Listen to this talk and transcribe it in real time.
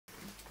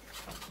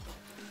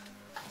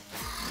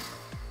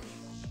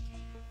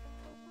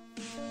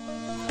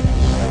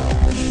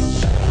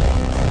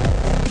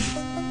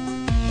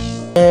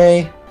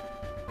Hey.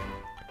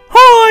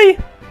 Hi!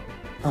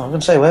 Oh, I'm going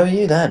to say, where were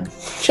you then?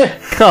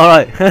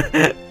 Alright.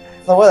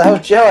 Oh, where the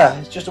hell's Joa?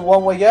 It's just a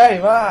one-way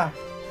game, ah!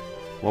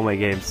 One-way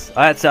games.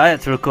 I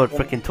had to record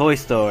freaking Toy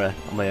Story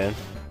on my own.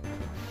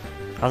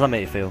 How's that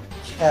make you feel?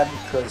 Yeah,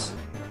 because...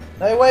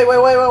 No, wait.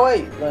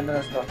 No,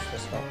 let's not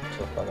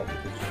talk about that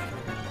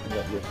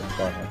because... you're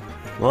fine,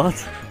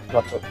 What?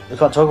 We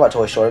can't talk about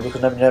Toy Story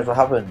because nobody knows what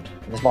happened.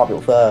 And this might be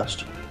the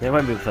first. It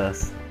won't be the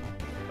first.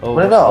 Or,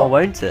 Will it not? or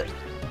won't it?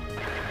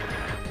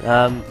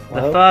 The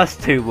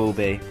first two will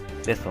be.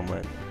 This one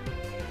won't.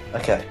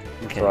 Okay.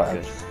 Okay,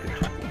 Right.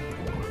 good.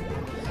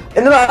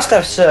 In the last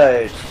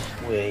episode,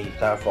 we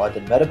clarified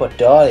that Metapod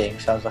dying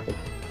sounds like a...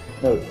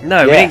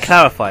 No, we didn't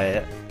clarify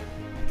it.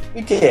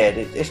 We did.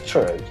 It's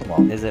true. Come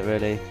on. Is it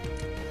really?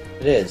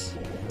 It is.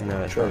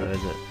 No, it's not,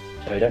 is it?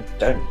 So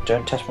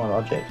don't test my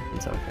logic.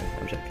 It's okay.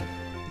 I'm joking.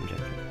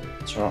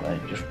 It's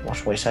alright, mate. Just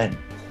watch what you're saying.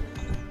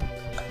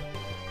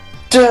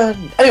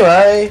 Done.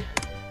 Anyway.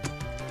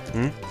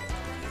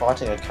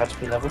 Fighting a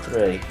Caterpie level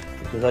 3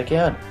 because I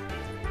can.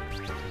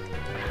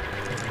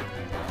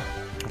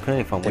 I can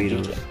only find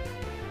Weedles.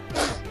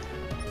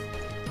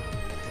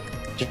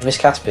 Do you miss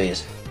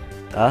Caterpies?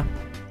 Huh?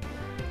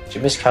 Do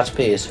you miss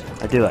Caterpies?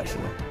 I do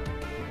actually.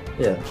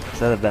 Yeah.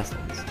 They're the best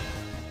ones.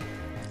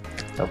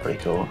 They're pretty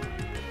cool.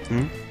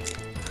 I'm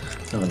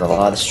not gonna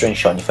lie, the string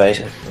shot in your face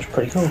was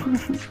pretty cool.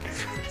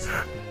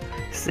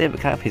 See, but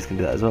Caterpies can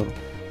do that as well.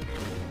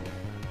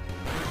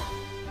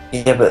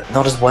 Yeah, but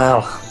not as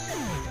well.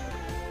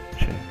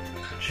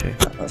 True.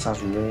 That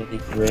sounds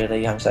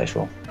really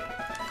homosexual.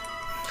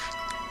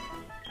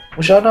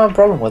 Which I don't have a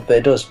problem with, but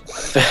it does.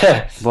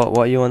 What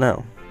are you on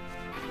now?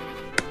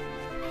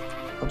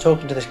 I'm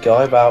talking to this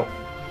guy about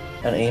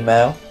an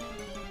email.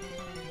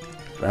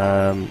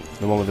 The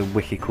one with the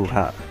wicked cool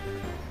hat.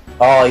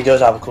 Oh, he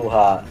does have a cool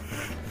heart.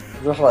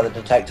 He's also like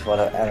the detective on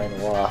Aaron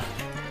Noir.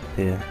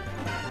 Yeah.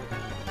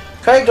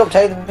 Craig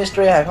obtained the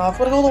mystery egg. Oh, I've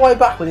got to go all the way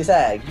back with this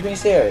egg. You being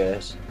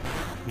serious?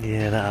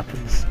 Yeah, that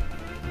happens.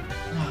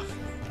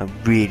 That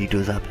really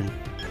does happen.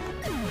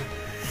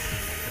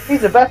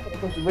 He's the best when it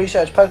comes to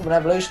research Pokemon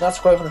evolution. That's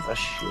a quote from the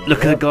first.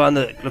 Look at the guy on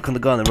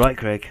the right,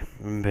 Craig.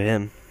 Remember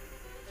him?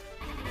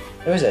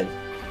 Who is it?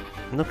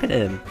 Look at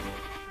him.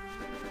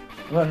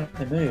 He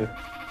won't move.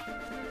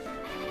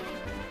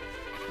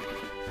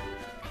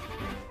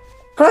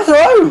 Professor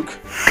Oak!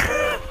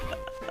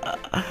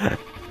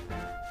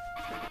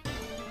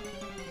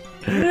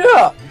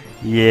 Yeah!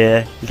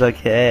 Yeah, he's like,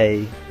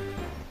 hey.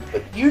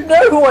 But you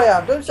know who I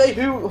am! Don't say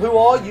who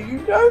are you, you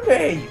know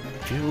me!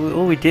 Dude,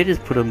 all we did is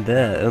put them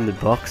there on the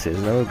boxes,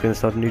 and now we're going to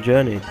start a new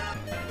journey.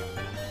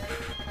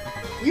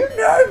 You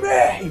know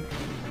me!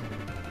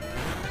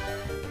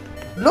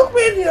 Look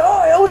me in the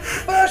eye, I was the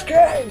first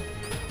game!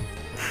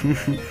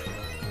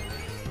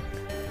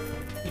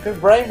 You've been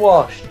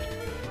brainwashed.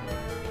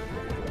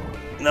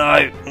 No,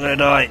 I'm gonna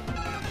die.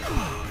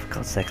 Oh, for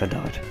God's sake, I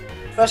died.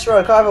 Professor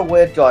Oak, I have a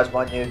weird guy as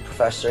my new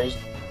professor. He's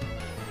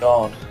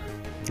gone.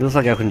 He looks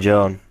like Elton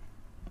John.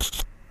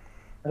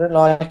 I don't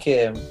like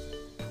him.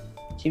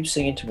 He keeps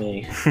singing to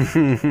me.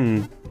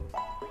 Come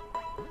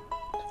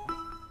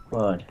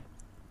on.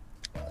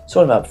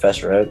 Sort him out,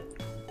 Professor Oak.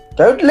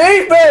 Don't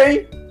leave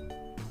me!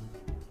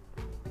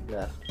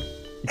 Left.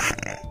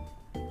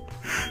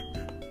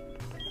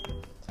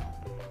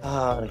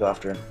 I'm gonna go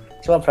after him.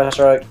 Come on,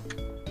 Professor Oak.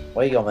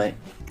 Where you going, mate?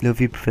 Love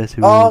you,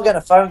 Professor. Oh, I'm getting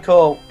a phone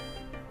call.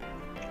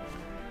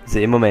 Is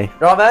it your mummy?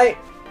 Right,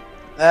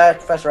 mate?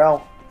 Professor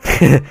L.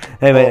 Hey,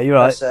 mate, you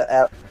alright?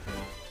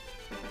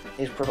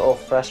 He's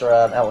Professor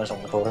Elton, I'm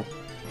gonna call him.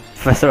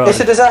 Professor It's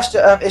a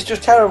disaster. It's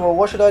just terrible.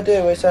 What should I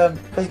do? It's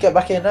please get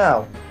back in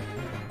now.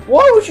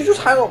 Why would you just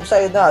hang up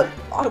saying that?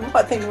 I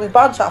might think something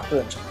bad's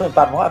happened. Something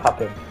bad might have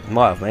happened.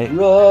 Might have, mate.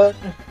 Run.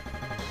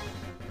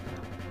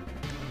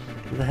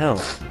 What the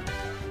hell?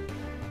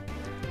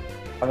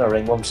 I'm gonna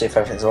ring Mum, see if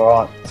everything's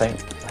alright, I think.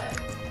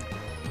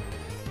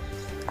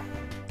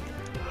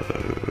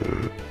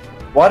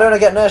 Why don't I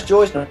get Nurse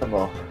Joy's number?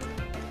 I'm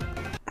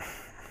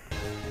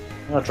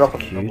gonna drop a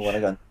number when I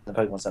go in the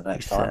Pokemon Center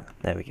next time.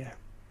 There we go.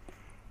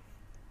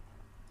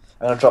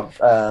 I'm gonna drop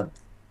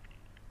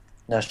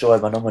Nurse Joy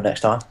my number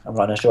next time. I'm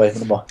like, Nurse Joy, my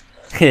number.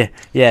 Yeah,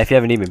 if you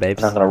ever need me,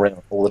 babes. And I'm gonna ring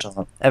her all the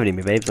time. Ever need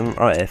me, babes, I'm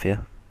right here for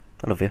you.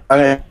 I love you. I'm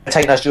gonna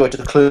take Nurse Joy to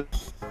the club,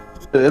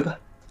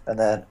 and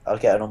then I'll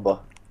get a number.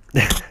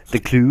 The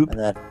club? And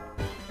then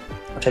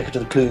I'll take her to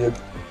the club.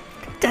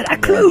 A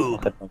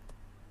club?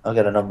 I'll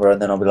get a number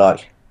and then I'll be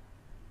like,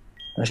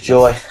 Nurse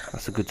Joy.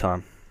 That's a good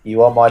time.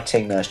 You are my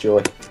ting, Nurse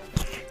Joy.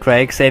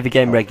 Craig, save the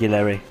game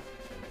regularly.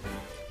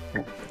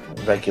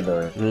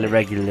 Regularly.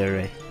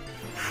 Regularly.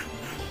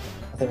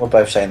 I think we're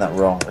both saying that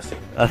wrong.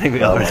 I think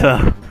we are as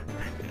well.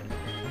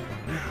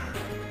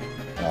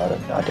 No,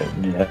 I don't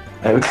know.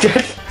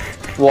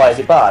 Why, is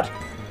it bad?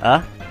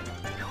 Huh?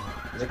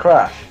 Is it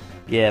crash?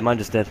 Yeah, mine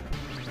just did.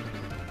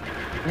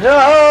 No,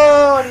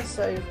 I need to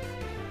save.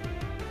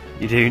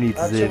 You do need to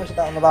I had too save. much of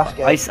that on the last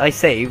game. I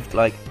saved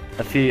like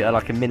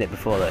a minute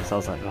before that, so I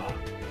was like, oh.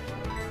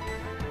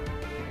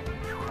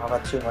 I've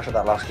had too much of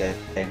that last game.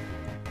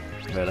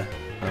 Really?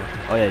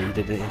 Oh yeah, you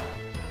did, didn't you?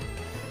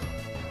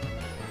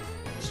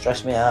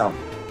 Stress me out.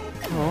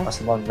 Oh. That's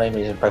the one main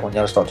reason Pokemon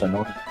Yellow stopped to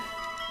annoy me.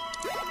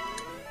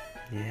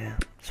 Yeah.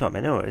 It's alright,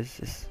 man. No worries.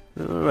 It's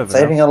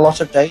saving a lot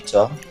of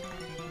data.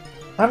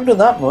 I haven't done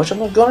that much. I've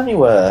not gone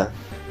anywhere.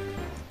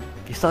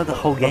 You started the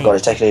whole game. Oh god,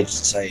 it's taking ages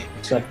to save.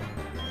 It's gonna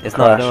It's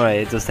crash. not, don't worry,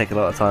 it does take a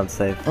lot of time to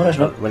save. No, it's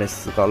not. When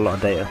it's got a lot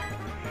of data.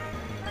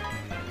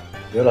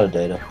 You're a lot of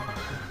data.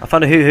 I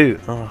found a hoo-hoo.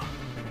 Oh.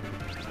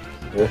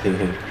 You're a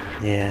hoo-hoo.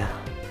 Yeah.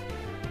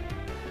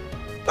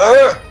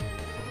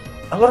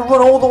 I'm gonna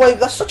run all the way.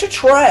 That's such a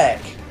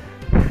trek.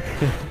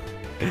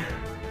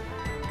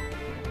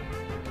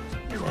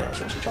 What's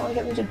he trying to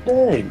get me to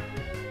do?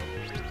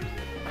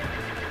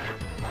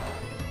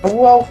 I'm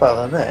well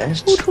fella than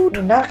this. You're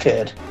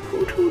knackered.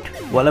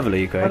 What level are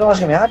you, My Craig? guy's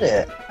gonna be at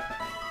it.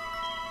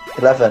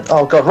 11.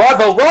 Oh god,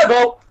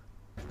 rival!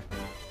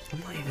 I'm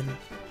not even...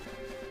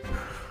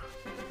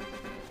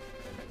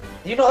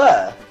 You're not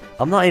there?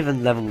 I'm not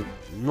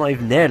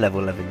even near level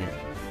 11 yet.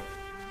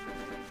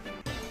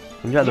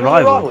 I'm at the You're on the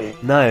rival. rival, you?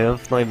 No, I'm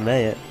not even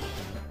there yet.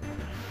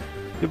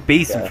 You're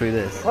beasting through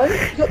this. Well,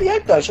 you got the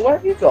egg though, so where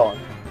have you gone?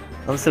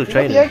 I'm still You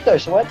training. got the egg though,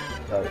 so where?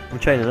 No. I'm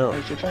training up.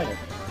 You're training.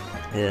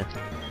 Yeah.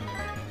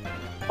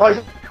 Oh,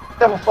 he's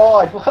level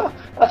 5.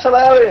 That's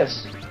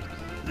hilarious.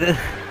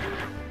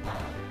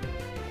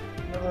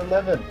 Level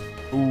 11.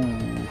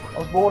 Ooh. I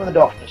was born in the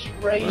darkness.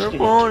 Raised We're in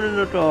born in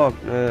the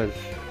darkness.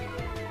 it.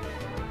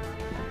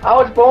 I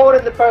was born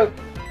in the poke.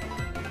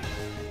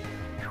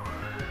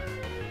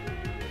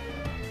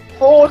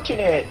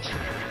 Fortunate.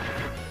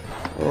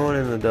 Born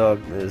in the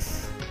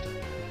darkness.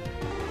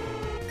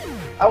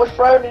 I was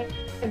thrown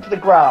into the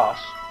grass.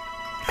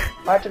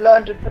 I had to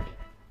learn to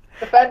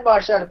defend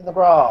myself in the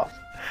grass.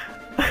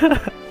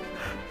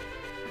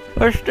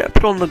 I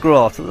stepped on the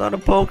grass without a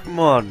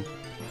Pokemon.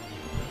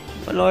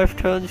 My life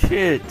turned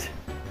shit.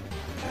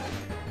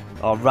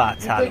 Oh, Rat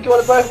You think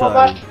you're the Pokemon so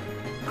Master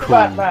cool.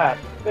 Batman?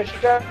 But you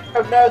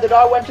don't know that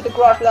I went to the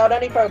grass without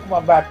any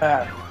Pokemon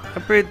Batman. I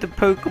played the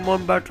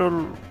Pokemon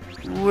battle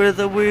with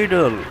a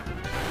Weedle.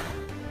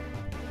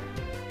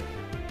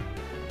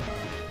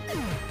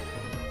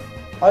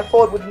 I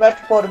fought with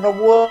Metropod and I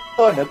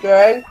won,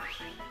 okay?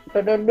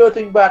 I know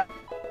nothing about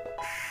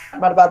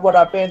what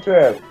I've been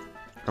through.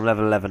 I'm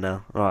level 11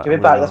 now. Alright. Give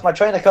it back, that's my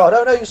trainer card.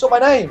 Oh no, you saw my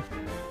name!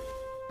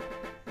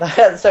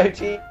 That's so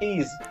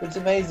tease. It's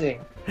amazing.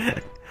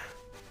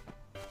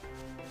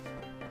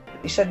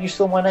 He said you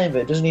saw my name,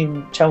 but it doesn't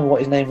even tell me what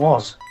his name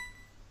was.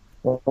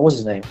 What was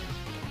his name?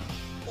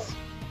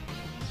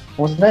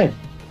 What was his name?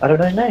 I don't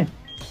know his name.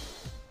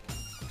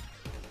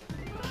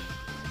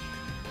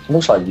 It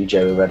looks like you,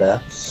 Jerry, red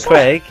hair.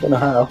 Craig? Don't know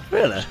how.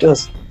 Really? It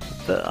does.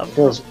 But I've It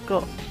does.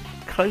 got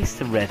close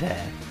to red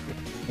hair.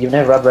 You've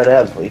never had red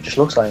hair before, it just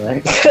looks like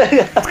mate.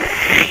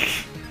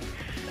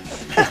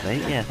 Thanks,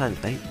 mate. Yeah,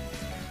 thanks, mate.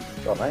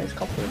 God, mate, it's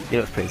confident. He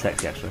looks pretty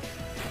sexy, actually.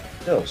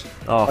 It does.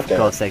 Oh, for Okay.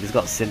 God's sake, he's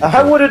got sin.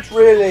 I wouldn't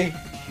really.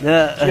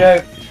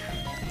 Joke.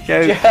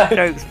 Jokes, Joke.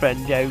 jokes,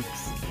 friend,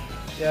 jokes.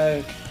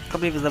 Joke. Can't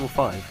believe it's level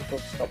 5.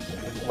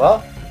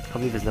 What? Can't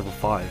believe it's level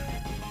 5.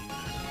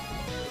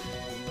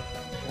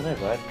 I know,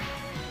 right?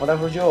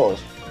 Whatever was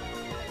yours.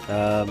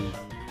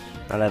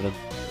 11.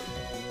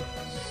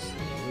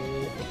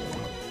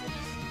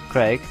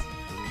 Craig,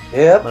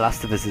 Yep. my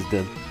Last of Us is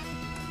done.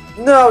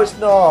 No, it's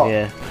not.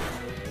 Yeah.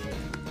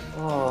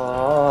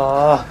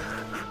 Oh,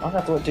 I'm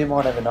gonna have to do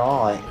mine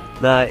overnight.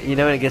 Now, you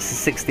know when it gets to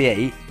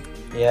 68,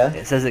 Yeah.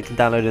 it says it can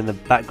download in the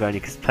background,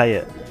 you can play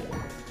it.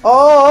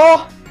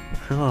 Oh.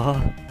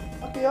 Oh,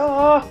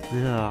 Yeah.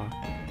 yeah.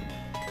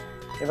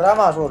 Yeah, but I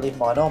might as well leave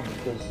mine on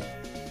because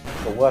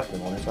I've got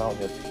working on it, so I'll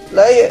just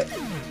play it.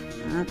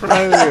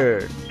 Play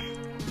it.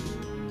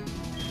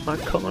 I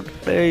can't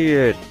play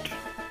it.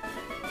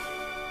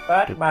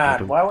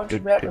 Batman, why won't you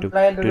let me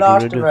play The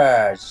Last of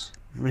Us?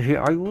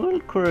 I will,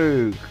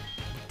 Craig.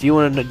 Do you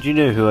want to? Do you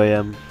know who I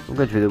am? I'm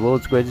going to be the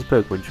world's greatest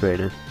Pokemon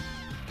trainer.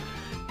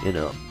 You're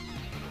not.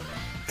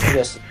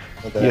 Yes.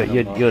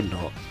 You're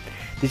not.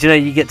 Did you know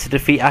you get to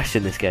defeat Ash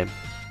in this game?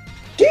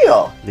 Do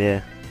you?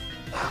 Yeah.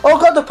 Oh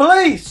god, the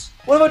police!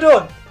 What have I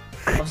done?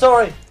 I'm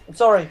sorry. I'm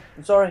sorry.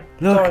 I'm sorry. I'm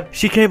Look, sorry.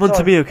 she came onto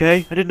Sorry. me,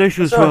 okay? I didn't know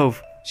she was Sorry.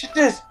 12. She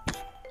did.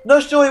 No,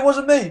 Joy, it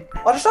wasn't me.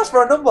 I just asked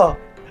for a number.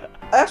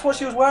 I asked what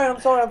she was wearing. I'm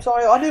sorry. I'm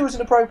sorry. I knew it was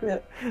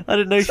inappropriate. I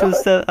didn't know she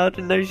was 7. I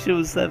didn't know she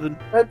was 7.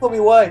 Don't put me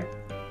away.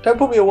 Don't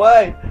put me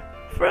away.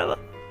 Forever.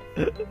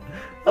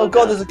 Oh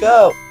god, there's a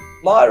girl.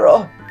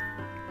 Lyra.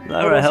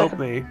 Lyra, on a help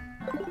second. me.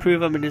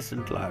 Prove I'm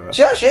innocent, Lyra.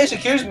 She actually is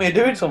accusing me of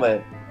doing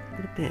something.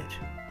 What a bitch.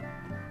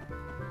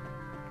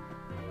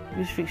 Who do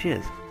you think she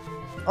is?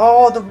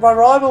 Oh, my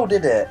rival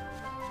did it.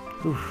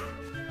 Oof.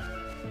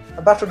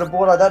 I battled a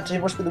boy like that. He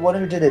must be the one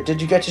who did it.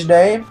 Did you get his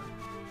name?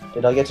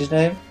 Did I get his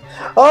name?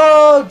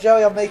 Oh,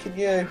 Joey, I'm making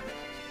you.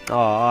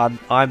 Oh,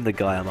 I'm the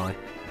guy, am I?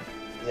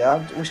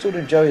 Yeah, we're still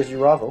doing Joey as your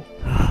rival.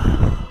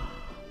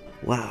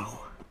 Wow.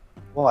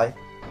 Why?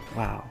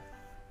 Wow.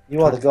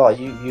 You are the guy.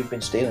 You've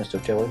been stealing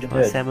stuff, Joey. What did you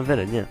I do? say I'm a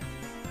villain, yeah.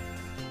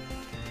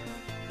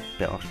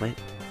 Bit off, mate.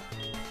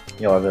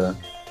 You're a villain.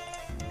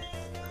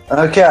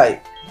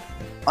 Okay.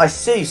 I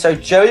see. So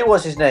Joey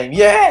was his name.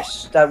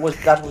 Yes,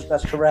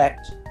 that's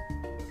correct.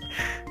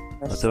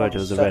 I thought it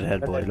was a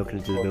redhead boy looking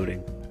into the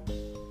building.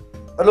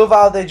 I love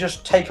how they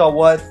just take our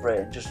word for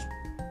it and just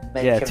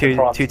make him two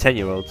the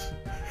 10-year-olds.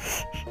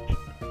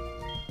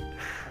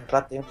 I'm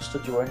glad they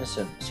understood you were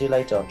innocent. See you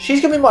later.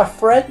 She's gonna be my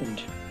friend.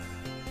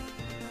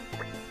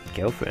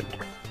 Girlfriend.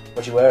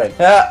 What you wearing?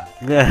 Ah.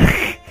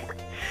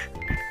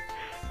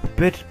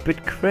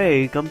 But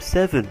Craig, I'm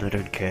 7. I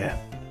don't care.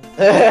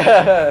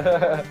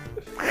 There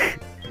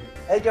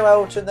you go,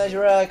 Elton. There's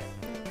your egg.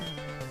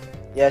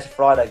 Yeah, it's a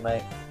fried egg,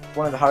 mate.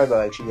 One of the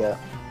Haribo eggs you get.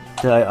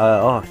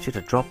 Oh, I should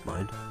have dropped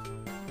mine.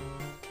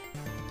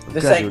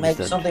 This egg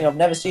makes something I've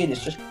never seen.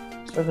 It's just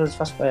look at those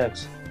fast food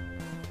eggs.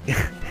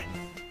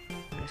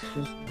 It's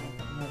just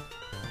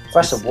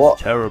fresh of what?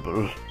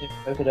 Terrible.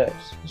 Look at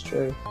eggs. It's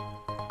true.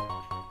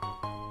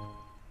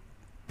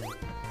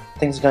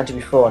 Things are going to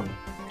be fun.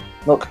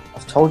 Look,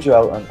 I've told you,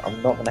 Elton,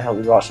 I'm not going to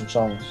help you write some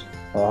songs.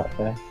 Alright,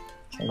 okay.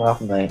 It's not going to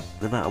happen, mate.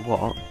 No matter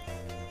what,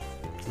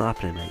 it's not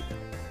happening, mate.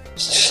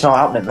 It's just not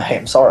happening, mate.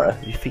 I'm sorry.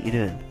 What do you think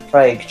you're doing?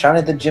 Craig, trying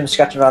to the gym,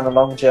 scattered around the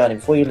long journey.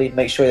 Before you leave,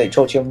 make sure that you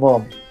talk to your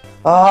mum.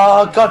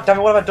 Oh, god damn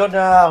it, what have I done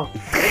now?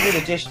 I didn't do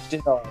the dishes,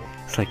 didn't I?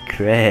 It's like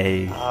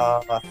Craig.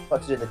 Oh, I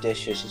forgot to do the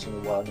dishes. She's going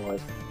to be well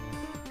annoyed.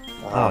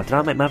 Oh, did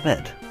I make my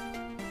bed?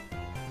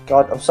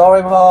 God, I'm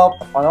sorry, Mom.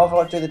 I know I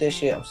forgot to do the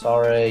dishes. I'm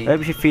sorry.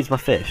 Maybe she feeds my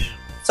fish.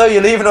 So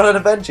you're leaving on an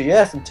adventure?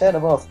 Yes, and turn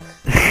them off.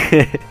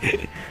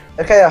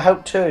 Okay, I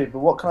hope too, but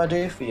what can I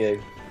do for you?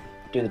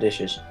 Do the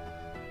dishes.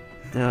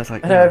 No, it's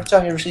like. I know every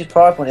time you receive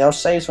pride money, I'll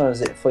save some of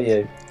it for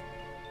you.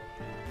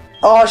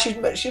 Oh, she's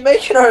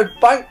making her a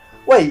bank.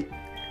 Wait,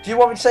 do you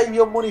want me to save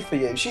your money for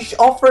you? She's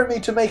offering me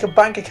to make a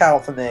bank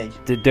account for me.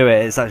 Do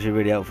it. It's actually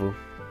really helpful.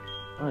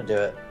 I'm gonna do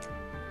it.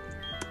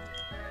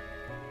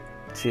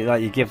 See,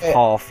 like you give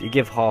half. You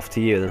give half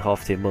to you, and then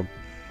half to your mum.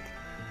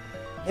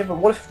 Yeah, but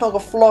what if I've not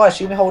got flies?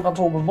 She'll be holding on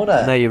to all my money.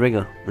 No, you ring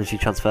her, and she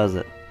transfers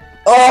it.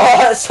 Oh,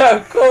 that's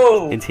so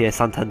cool! Into your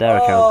Santander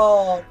account.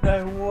 Oh,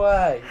 no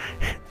way!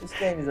 This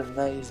game is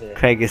amazing.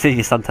 Craig, it's in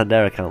your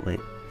Santander account,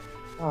 mate.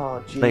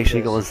 Oh, Jesus. Make sure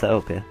you got one set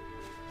up here.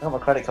 I got my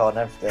credit card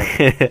and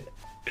everything.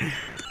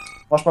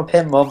 What's my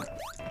PIN, Mum?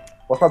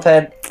 What's my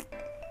PIN?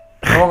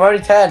 Oh, I'm only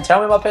 10. Tell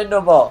me my PIN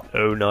number.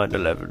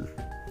 0911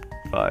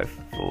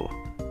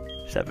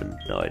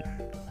 5479.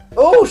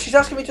 Oh, she's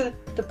asking me to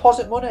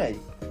deposit money.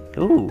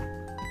 Ooh.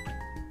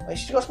 Wait,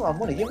 she's got some of my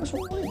money. Give me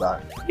some money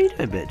back. What are you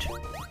doing, bitch?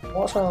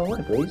 What's some of my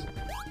money, please?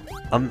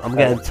 I'm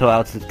getting taught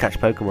how to catch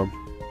Pokemon.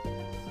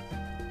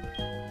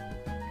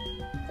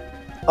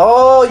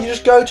 Oh, you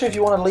just go to if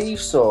you want to leave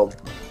some.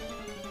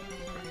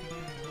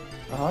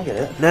 Oh, I get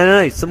it.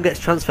 No. Some gets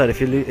transferred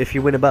if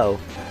you win a battle.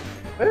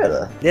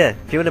 Really? Yeah,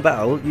 if you win a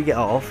battle, you get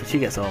off, and she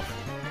gets off.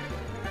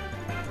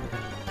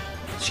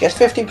 She gets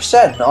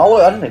 15%. No,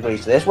 I didn't agree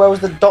to this. Where was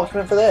the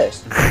document for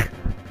this? I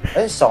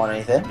didn't sign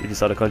anything. You just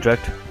signed a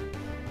contract.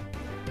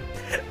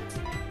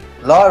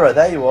 Lyra,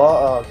 there you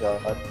are. Oh,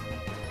 God.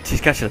 She's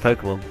catching a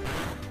Pokemon.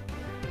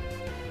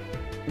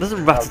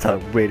 Doesn't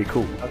Rattata really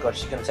cool? Oh, God,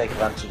 she's going to take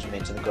advantage of me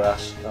to the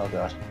grass. Oh,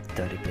 God.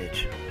 Dirty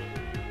bitch.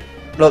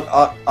 Look,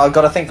 I've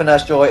got a thing for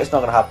Nurse Joy. It's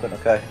not going to happen,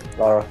 okay?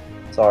 Lyra,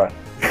 sorry.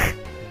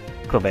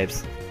 Come on,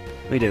 babes.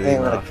 What are you doing? I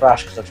think I'm going to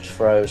crash because I just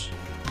froze.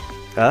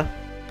 Huh?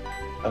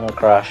 I'm going to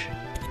crash.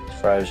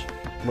 Just froze.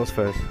 What's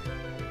first?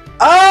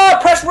 Ah!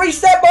 Press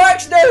reset by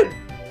accident!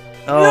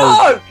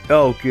 Oh. No!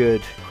 Oh,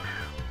 good.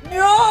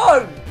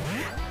 No!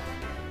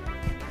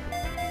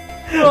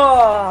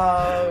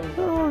 No!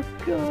 Oh,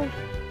 God.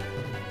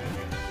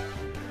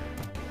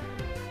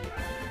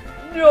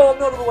 No, I'm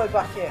not all the way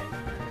back here.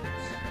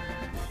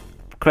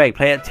 Craig,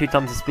 play at 2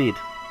 times the speed.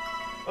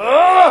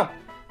 Ah!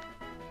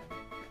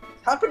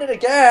 It's happening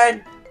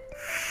again!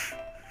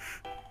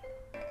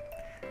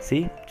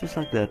 See? Just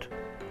like that.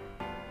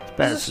 It's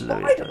better There's a to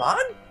load spider, it. man!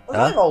 What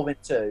Huh? did I evolve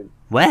into?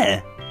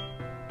 Where?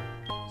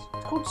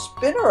 It's called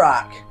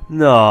Spinnerack.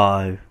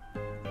 No.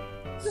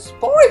 It's a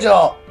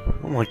spider!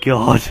 Oh my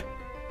god.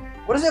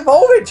 What does it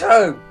evolve into?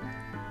 I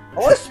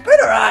want a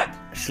Spinnerack!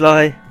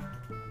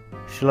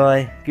 Shall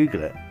I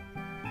Google it?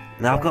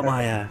 Now I've got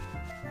my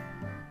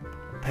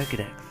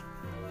Pokedex.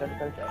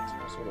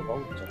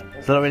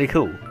 Is that not really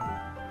cool?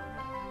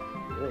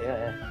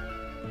 Yeah.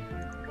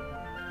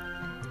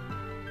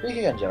 Speak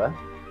again, Joe.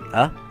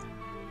 Huh?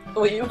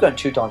 Oh, you were going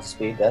 2 times the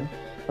speed then.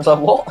 I was like,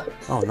 what?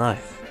 Oh no.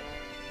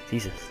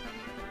 Jesus.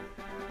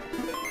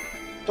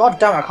 God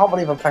damn it, I can't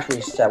believe I pressed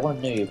reset. What a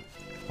noob.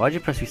 Why'd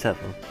you press reset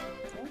for?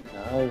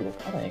 No, I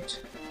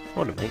panicked.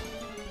 What a mate.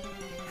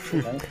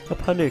 Okay. I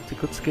panicked, I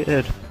got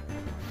scared.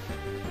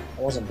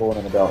 I wasn't born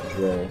in the darkness,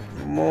 really.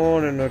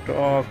 Born in the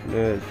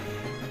darkness.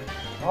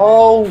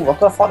 Oh, I've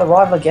got to fight the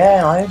rival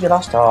again. I heard you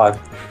last time.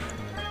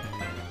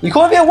 You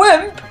calling me a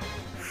wimp?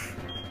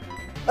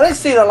 I didn't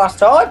see that last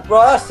time.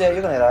 Right, that's it.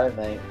 You're going to get home,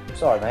 mate.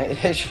 Sorry, mate.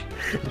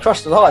 You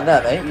crossed the line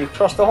there, mate. You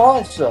crossed the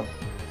line, son.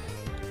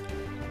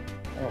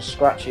 I'll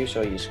scratch you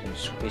so you can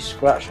be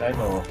scratched no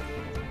more.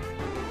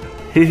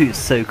 Who's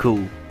so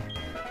cool?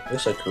 You're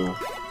so cool.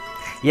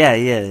 Yeah.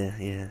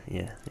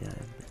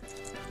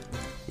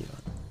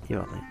 You're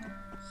right, mate.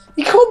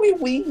 You called me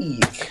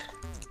weak.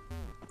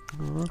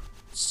 Aww.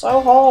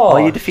 So hard. Oh,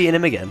 you're defeating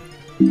him again?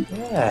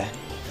 Yeah.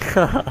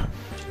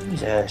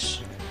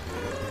 Jesus.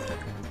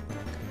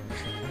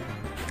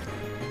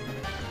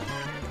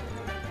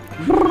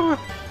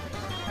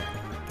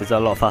 Is that a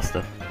lot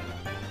faster?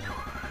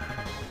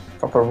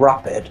 Proper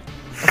rapid.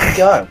 Let's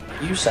go.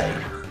 You say.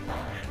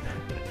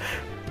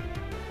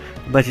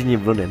 Imagine you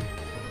running.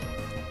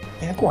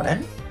 Yeah, go on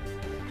then.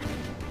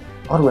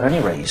 I'd win any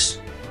race.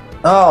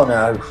 Oh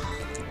no.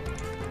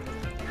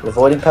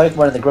 Avoiding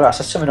Pokemon in the grass,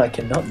 that's something I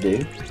cannot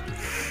do.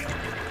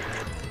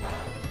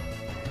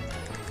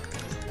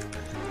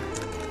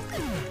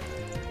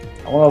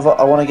 I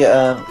want to get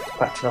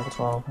back to level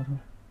 12.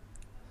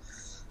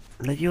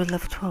 You're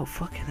level 12,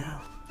 fucking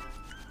hell.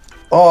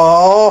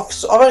 Oh,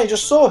 I've only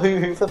just saw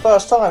Hoo for the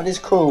first time. It's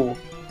cool.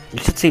 You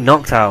should see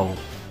Noctowl.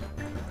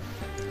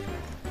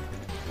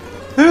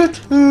 Hoot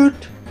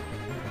hoot.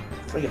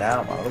 Freaking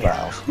out, man. Look at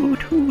that. Hoot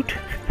hoot.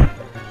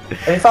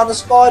 Have you found the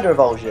spider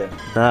evolution?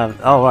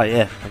 Oh right,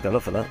 yeah. I gotta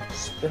look for that.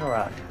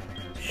 Spinnerack.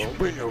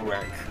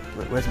 Spinnerack.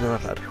 Where's my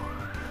iPad?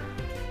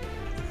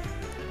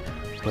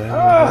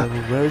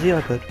 Where is the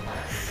iPad?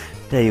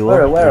 There you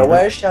are.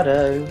 Where's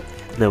Shadow?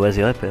 No, where's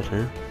the iPad?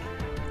 Huh?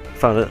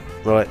 Found it.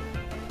 Right.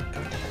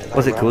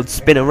 What's it called?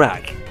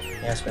 Spinnerack.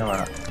 Yeah,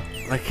 Spinnerack.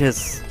 Like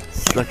it's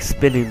like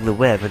spinning the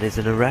web, and it's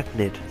an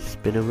arachnid.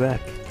 Spinnerack.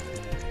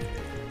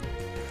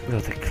 Oh,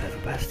 the clever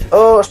bastard.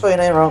 Oh, I spelled your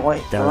name wrong.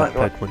 Wait. Down Right,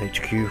 at Pokemon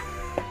HQ.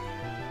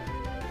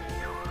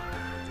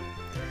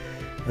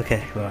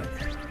 Okay, right.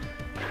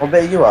 What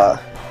bit are you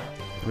at?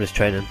 I'm just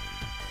training.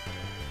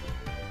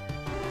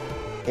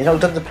 You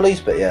not done the police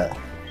bit yet?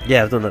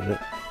 Yeah, I've done that bit.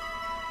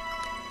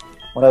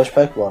 What else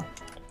Pokemon?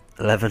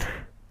 11.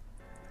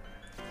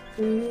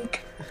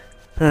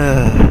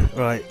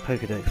 Right,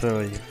 Pokedex, where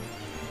are you?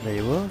 There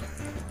you are.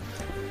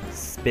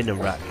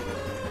 Spinnerack.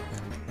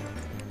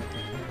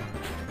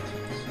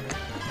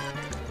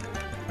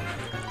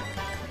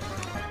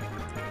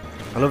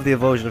 I love the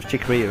evolution of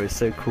Chikorita, it's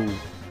so cool.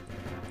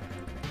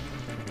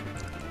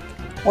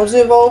 What does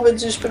it evolve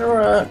into,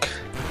 Spinnerack?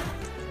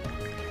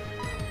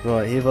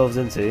 Right, he evolves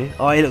into...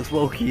 Oh, he looks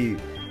well cute.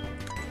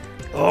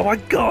 Oh my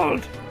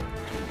god!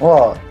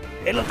 What?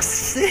 It looks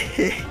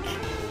sick!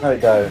 There we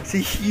go. It's a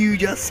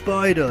huge ass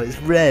spider, it's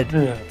red.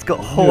 Yeah. It's got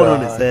a horn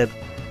on its head.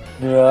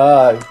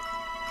 No.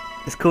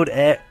 It's called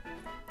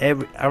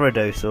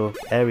Ariados or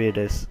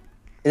Ariados.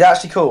 It's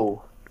actually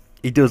cool.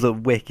 He does look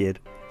wicked.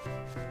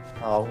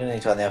 Oh, I'm gonna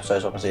need to end the episode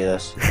so I can see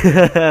this.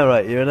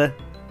 Right, you ready?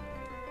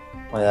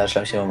 Wait, let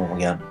me see my mum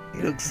again.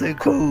 He looks so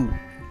cool.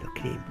 Look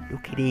at him,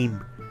 look at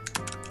him.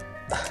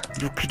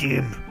 Look at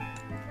him.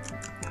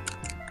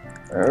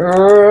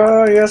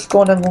 Yes,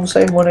 go on then, mum,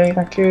 save money.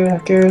 Thank you,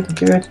 thank you,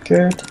 thank you, thank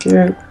you, thank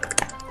you.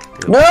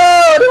 No,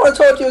 I don't want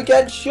to talk to you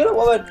again. Shut up,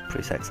 woman.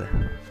 Pretty sexy.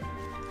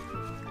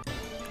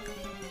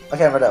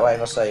 Okay, I'm ready that way, I'm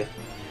gonna save.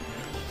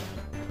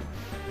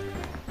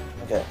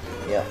 Okay,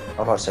 yeah,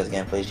 I'd like to save the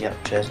game, please. Yeah,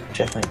 cheers,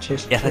 cheers, mate,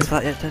 cheers. Yeah, thanks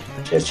for that,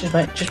 yeah, Cheers, cheers,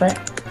 mate, cheers, mate,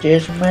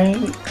 cheers,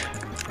 mate.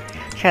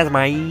 Cheers,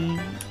 mate.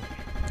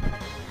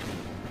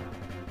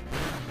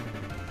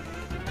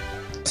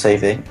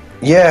 Saving.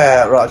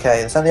 Yeah, right,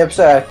 okay, let's end the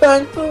episode.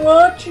 Thanks for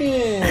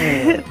watching!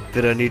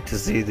 Did I need to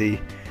see the...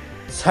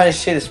 So I need to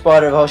see the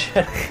spider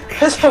evolution.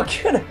 Because I'm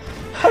gonna,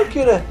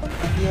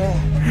 yeah.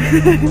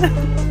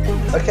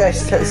 Okay,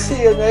 so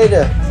see you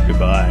later.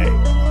 Goodbye.